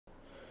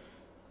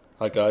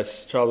Hi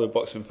guys, Charlie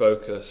Boxing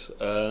Focus,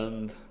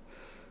 and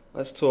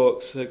let's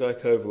talk Sergei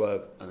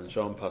Kovalev and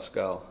Jean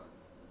Pascal.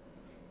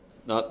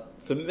 Now,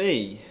 for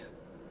me,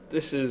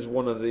 this is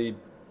one of the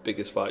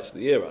biggest fights of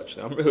the year.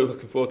 Actually, I'm really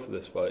looking forward to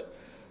this fight,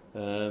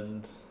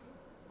 and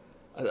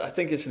I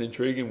think it's an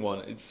intriguing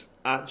one. It's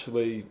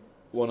actually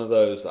one of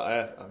those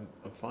that I'm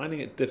finding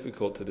it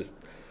difficult to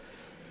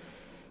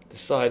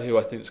decide who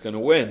I think is going to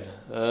win.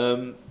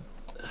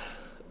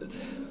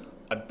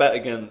 I bet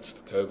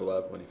against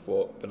Kovalev when he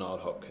fought Bernard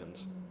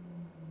Hopkins.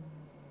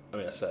 I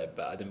mean, I say I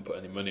bet, I didn't put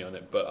any money on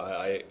it, but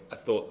I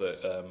thought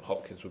that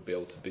Hopkins would be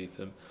able to beat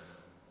him.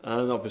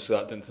 And obviously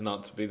that didn't turn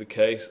out to be the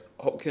case.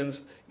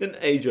 Hopkins didn't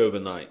age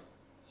overnight,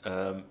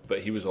 but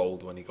he was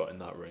old when he got in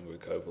that ring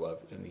with Kovalev.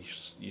 And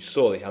you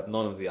saw he had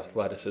none of the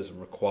athleticism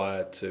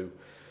required to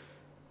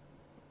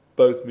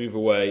both move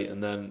away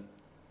and then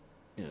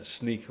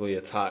sneakily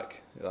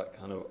attack, that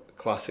kind of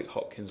classic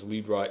Hopkins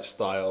lead right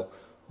style,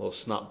 or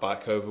snap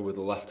back over with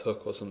a left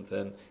hook or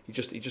something. He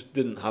just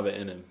didn't have it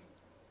in him.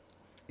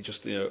 He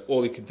just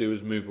all he could do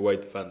was move away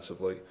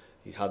defensively.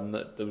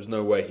 There was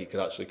no way he could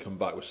actually come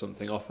back with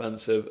something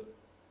offensive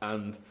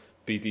and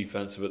be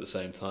defensive at the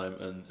same time,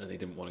 and he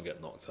didn't want to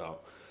get knocked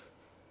out.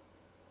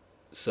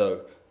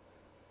 So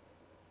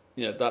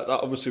that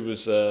obviously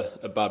was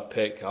a bad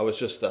pick. I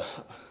was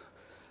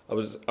I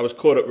was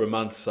caught up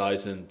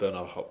romanticising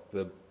Bernard Hop,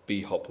 the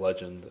B-Hop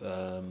legend,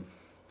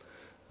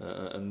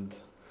 and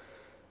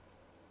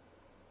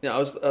I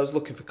was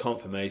looking for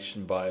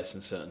confirmation bias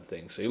in certain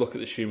things. So you look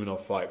at the Shumenov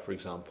fight, for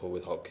example,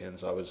 with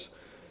Hopkins.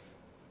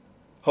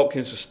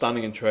 Hopkins was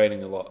standing and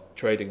trading a lot,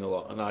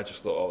 and I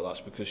just thought, oh, that's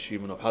because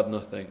Shumenov had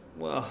nothing.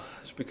 Well,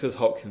 it's because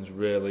Hopkins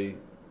really,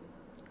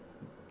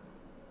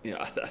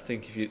 I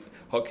think if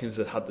Hopkins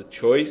had the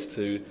choice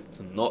to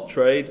not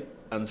trade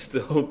and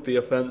still be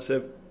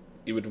offensive,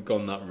 he would have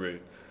gone that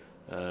route.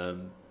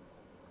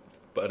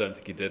 But I don't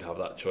think he did have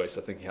that choice.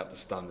 I think he had to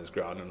stand his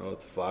ground in order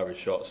to fire his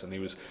shots, and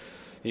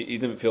he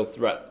didn't feel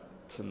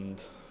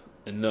threatened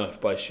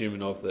enough by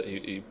Shumenov that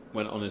he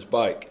went on his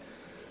bike.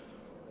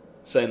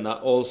 Saying that,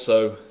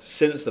 also,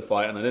 since the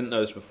fight, and I didn't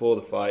know this before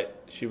the fight,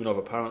 Shumenov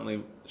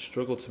apparently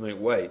struggled to make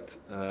weight.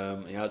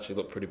 He actually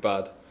looked pretty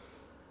bad.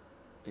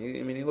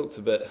 He looked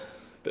a bit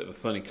of a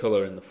funny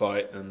colour in the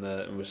fight,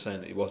 and was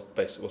saying that he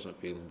basically wasn't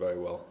feeling very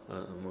well,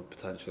 and would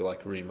potentially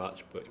like a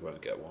rematch, but he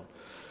won't get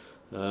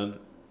one.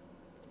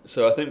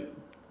 So I think,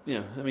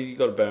 you've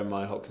got to bear in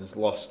mind Hopkins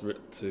lost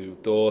to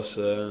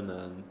Dawson,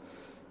 and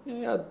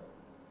he had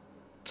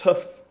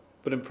tough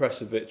but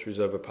impressive victories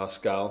over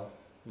Pascal.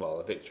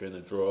 Well, a victory and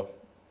a draw.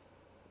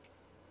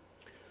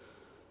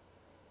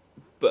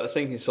 But I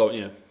think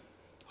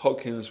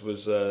Hopkins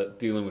was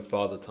dealing with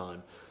father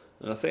time,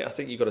 and I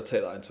think you've got to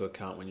take that into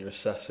account when you're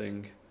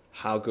assessing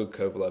how good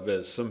Kovalev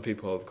is. Some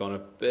people have gone a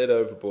bit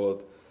overboard,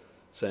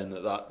 saying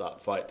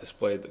that fight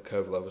displayed that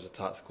Kovalev was a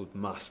tactical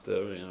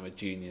master, a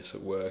genius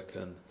at work,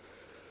 and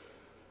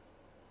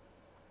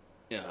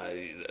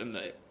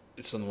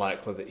it's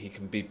unlikely that he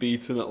can be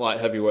beaten at light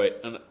heavyweight.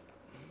 And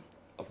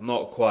I've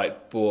not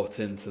quite bought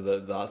into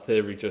that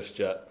theory just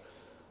yet.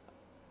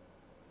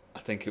 I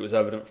think it was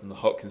evident from the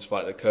Hopkins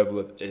fight that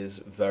Kovalev is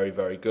very,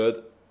 very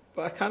good,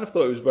 but I kind of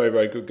thought he was very,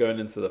 very good going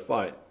into the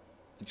fight.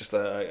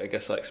 I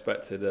guess I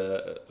expected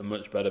a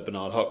much better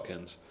Bernard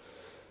Hopkins.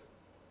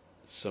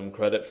 Some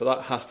credit for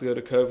that has to go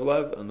to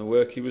Kovalev and the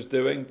work he was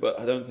doing, but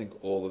I don't think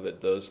all of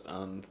it does,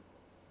 and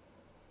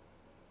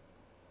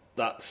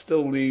that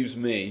still leaves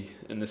me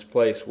in this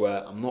place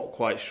where I'm not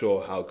quite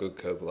sure how good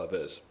Kovalev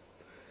is.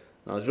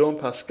 Now, Jean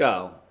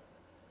Pascal,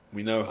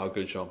 we know how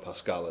good Jean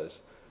Pascal is.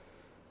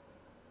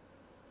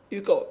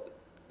 He's got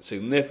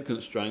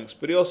significant strengths,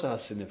 but he also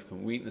has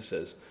significant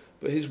weaknesses.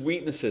 But his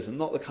weaknesses are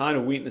not the kind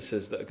of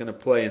weaknesses that are going to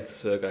play into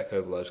Sergei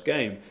Kovalev's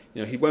game.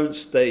 He won't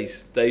stay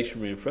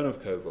stationary in front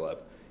of Kovalev.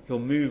 He'll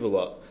move a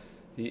lot.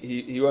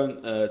 He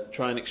won't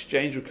try and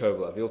exchange with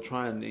Kovalev.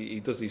 He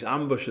does these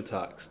ambush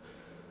attacks.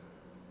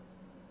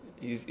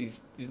 He's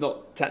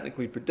not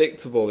technically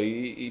predictable.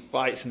 He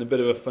fights in a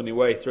bit of a funny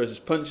way, throws his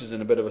punches in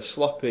a bit of a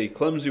sloppy,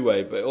 clumsy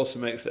way, but it also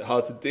makes it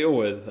hard to deal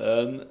with.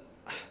 And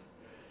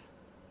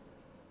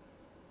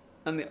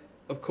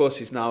of course,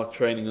 he's now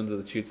training under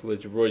the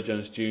tutelage of Roy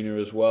Jones Jr.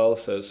 as well,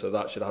 so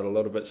that should add a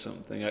little bit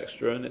something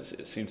extra, and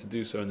it seemed to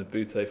do so in the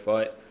Butte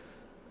fight.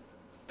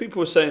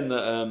 People were saying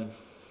that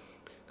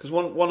because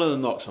one of the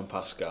knocks on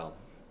Pascal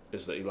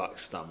is that he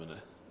lacks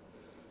stamina,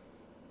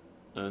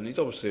 and he's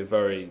obviously a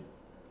very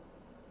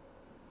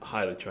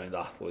highly trained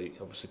athlete.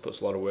 Obviously puts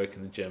a lot of work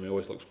in the gym. He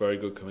always looks very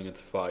good coming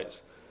into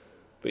fights,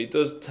 but he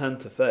does tend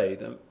to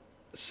fade. And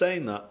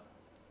saying that,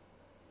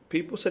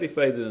 people said he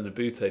faded in a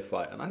Butte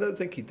fight, and I don't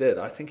think he did.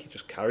 I think he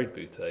just carried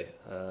Butte. He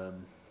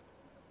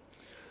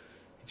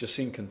just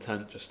seemed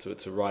content just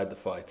to ride the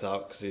fight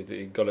out because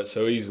he got it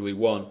so easily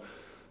won.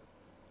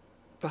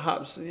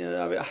 Perhaps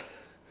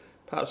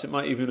perhaps it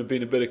might even have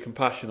been a bit of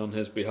compassion on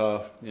his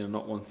behalf,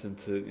 not wanting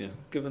to,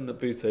 given that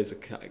Butte's a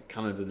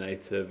Canada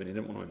native and he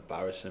didn't want to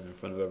embarrass him in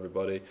front of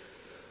everybody.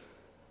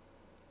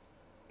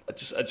 I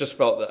just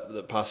felt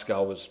that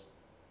Pascal was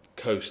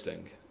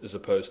coasting as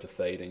opposed to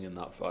fading in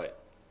that fight.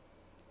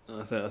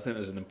 And I think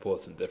there's an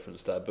important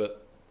difference there,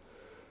 but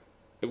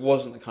it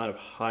wasn't the kind of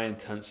high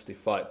intensity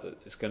fight that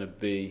it's going to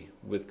be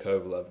with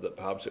Kovalev that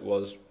perhaps it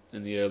was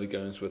in the early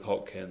goings with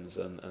Hopkins,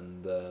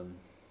 and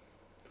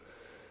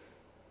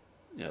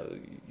you know,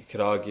 you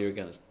could argue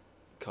against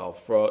Carl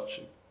Froch,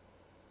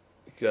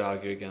 you could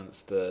argue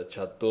against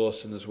Chad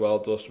Dawson as well.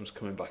 Dawson was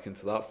coming back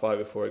into that fight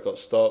before he got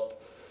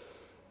stopped.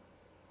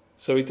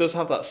 So he does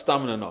have that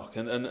stamina knock,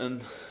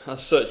 and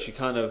as such you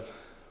kind of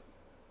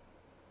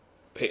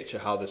picture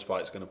how this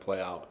fight's going to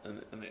play out,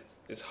 and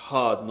it's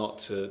hard not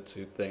to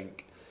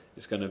think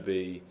it's going to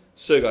be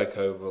Sergei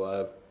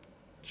Kovalev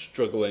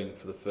struggling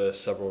for the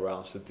first several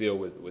rounds to deal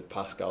with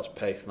Pascal's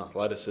pace and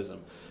athleticism.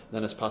 And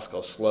then as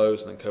Pascal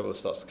slows and then Kovalev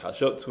starts to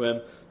catch up to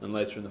him, and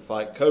later in the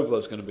fight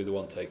Kovalev's going to be the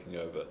one taking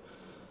over.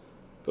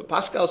 But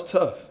Pascal's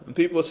tough, and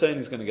people are saying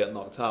he's going to get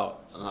knocked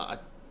out, and I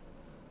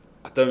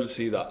don't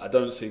see that. I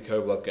don't see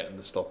Kovalev getting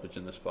the stoppage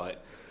in this fight.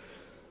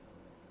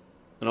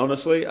 And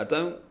honestly, I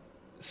don't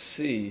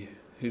see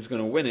who's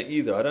going to win it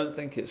either. I don't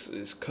think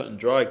it's cut and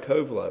dry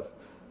Kovalev.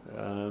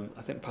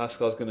 I think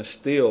Pascal's going to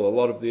steal a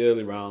lot of the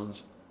early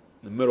rounds.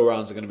 The middle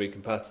rounds are going to be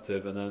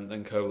competitive, and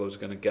then Kovalev's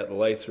going to get the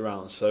later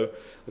rounds. So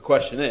the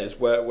question is,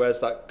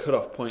 where's that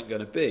cut-off point going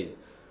to be?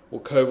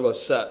 Will Kovalev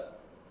set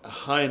a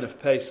high enough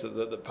pace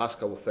that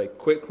Pascal will fade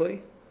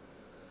quickly?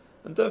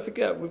 And don't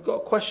forget, we've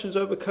got questions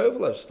over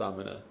Kovalev's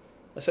stamina.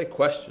 I say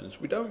questions,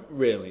 we don't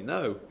really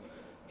know.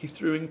 He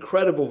threw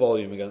incredible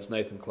volume against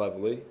Nathan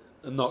Cleverly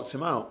and knocked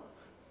him out.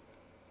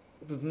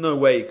 There's no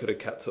way he could have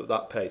kept up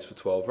that pace for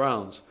 12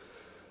 rounds.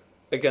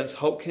 Against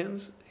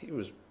Hopkins, he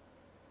was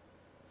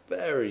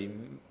very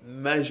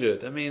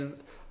measured. I mean,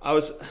 I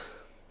was,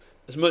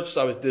 as much as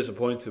I was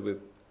disappointed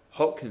with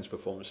Hopkins'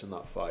 performance in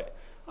that fight,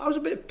 I was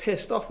a bit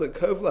pissed off that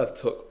Kovalev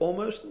took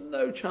almost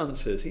no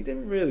chances. He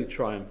didn't really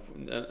try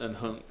and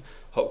hunt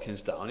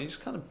Hopkins down. He just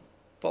kind of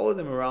followed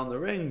him around the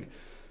ring,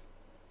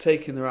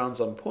 taking the rounds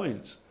on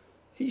points.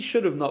 He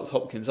should have knocked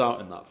Hopkins out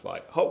in that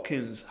fight.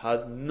 Hopkins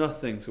had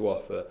nothing to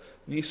offer,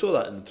 and you saw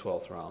that in the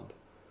 12th round.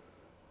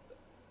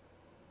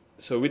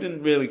 So we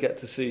didn't really get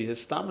to see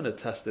his stamina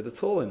tested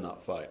at all in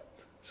that fight.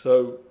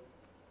 So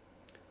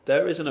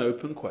there is an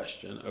open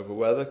question over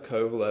whether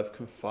Kovalev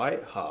can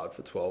fight hard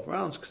for 12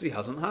 rounds, because he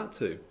hasn't had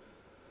to.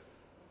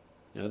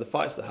 You know, the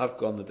fights that have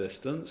gone the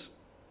distance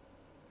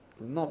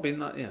have not been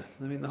that. Yeah,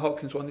 I mean, the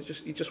Hopkins one,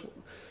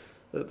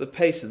 the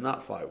pace in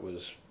that fight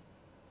was,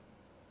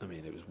 I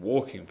mean, it was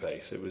walking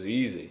pace. It was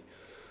easy.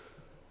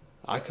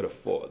 I could have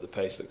fought at the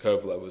pace that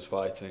Kovalev was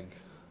fighting,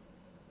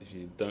 if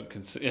you don't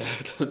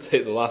don't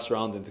take the last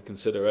round into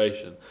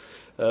consideration.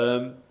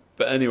 But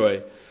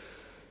anyway,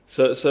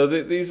 so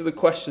these are the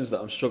questions that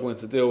I'm struggling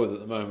to deal with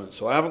at the moment.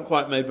 So I haven't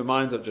quite made my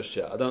mind up just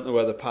yet. I don't know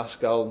whether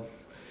Pascal.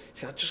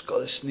 See, I just got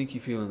this sneaky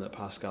feeling that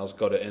Pascal's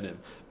got it in him.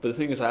 But the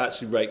thing is, I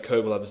actually rate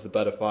Kovalev as the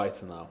better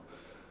fighter now.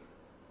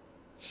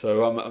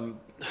 So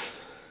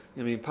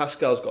I mean,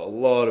 Pascal's got a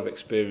lot of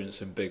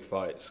experience in big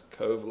fights.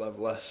 Kovalev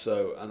less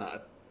so, and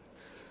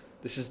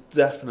this is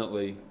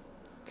definitely,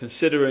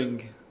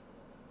 considering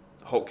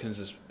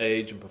Hopkins'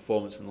 age and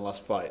performance in the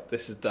last fight,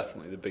 this is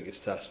definitely the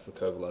biggest test for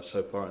Kovalev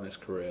so far in his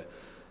career.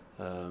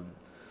 I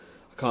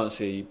can't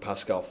see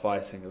Pascal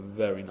fighting a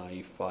very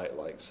naive fight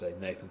like, say,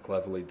 Nathan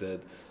Cleverly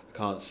did. I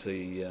can't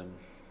see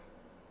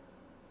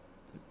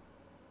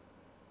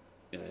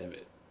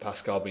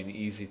Pascal being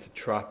easy to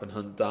trap and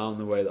hunt down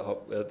the way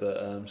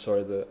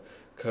that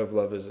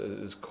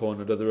Kovalev has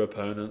cornered other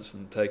opponents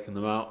and taken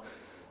them out.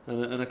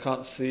 And I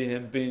can't see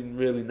him being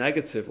really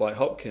negative like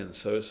Hopkins.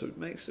 So it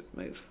makes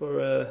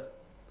for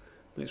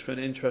an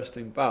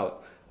interesting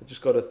bout. I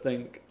just got to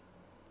think,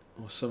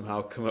 or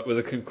somehow come up with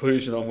a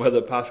conclusion on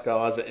whether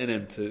Pascal has it in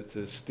him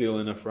to steal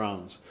enough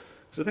rounds.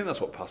 Because I think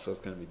that's what Pascal's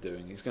going to be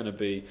doing. He's going to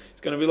be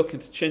looking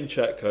to chin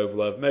check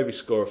Kovalev, maybe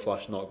score a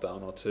flash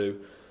knockdown or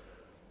two,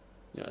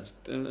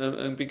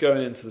 and be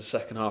going into the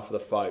second half of the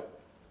fight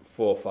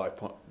 4 or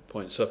 5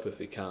 points up if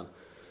he can.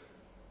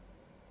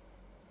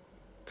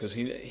 Because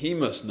he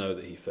must know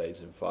that he fades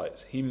in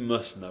fights. He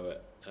must know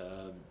it.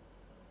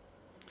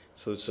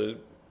 So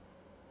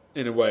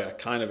in a way, I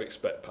kind of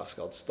expect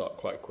Pascal to start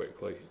quite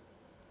quickly,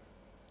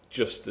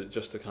 just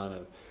to kind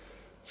of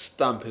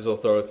stamp his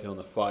authority on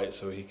the fight,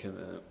 so he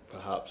can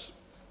perhaps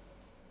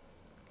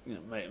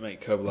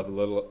make Kovalev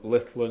a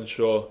little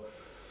unsure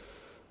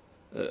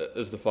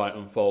as the fight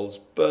unfolds.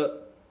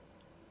 But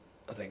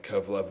I think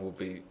Kovalev will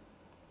be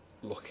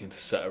looking to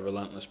set a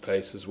relentless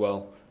pace as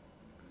well.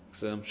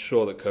 So I'm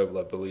sure that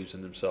Kovalev believes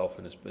in himself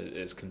and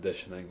his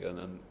conditioning,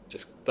 and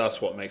that's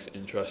what makes it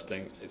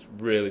interesting. It's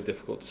really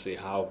difficult to see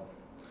how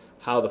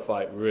the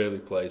fight really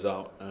plays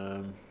out.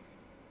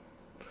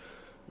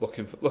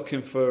 Looking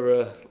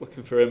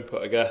for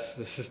input, I guess.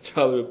 This is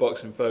Charlie with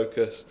Boxing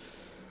Focus.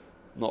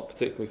 Not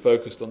particularly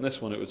focused on this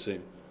one, it would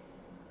seem.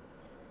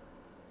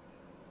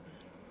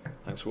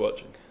 Thanks for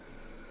watching.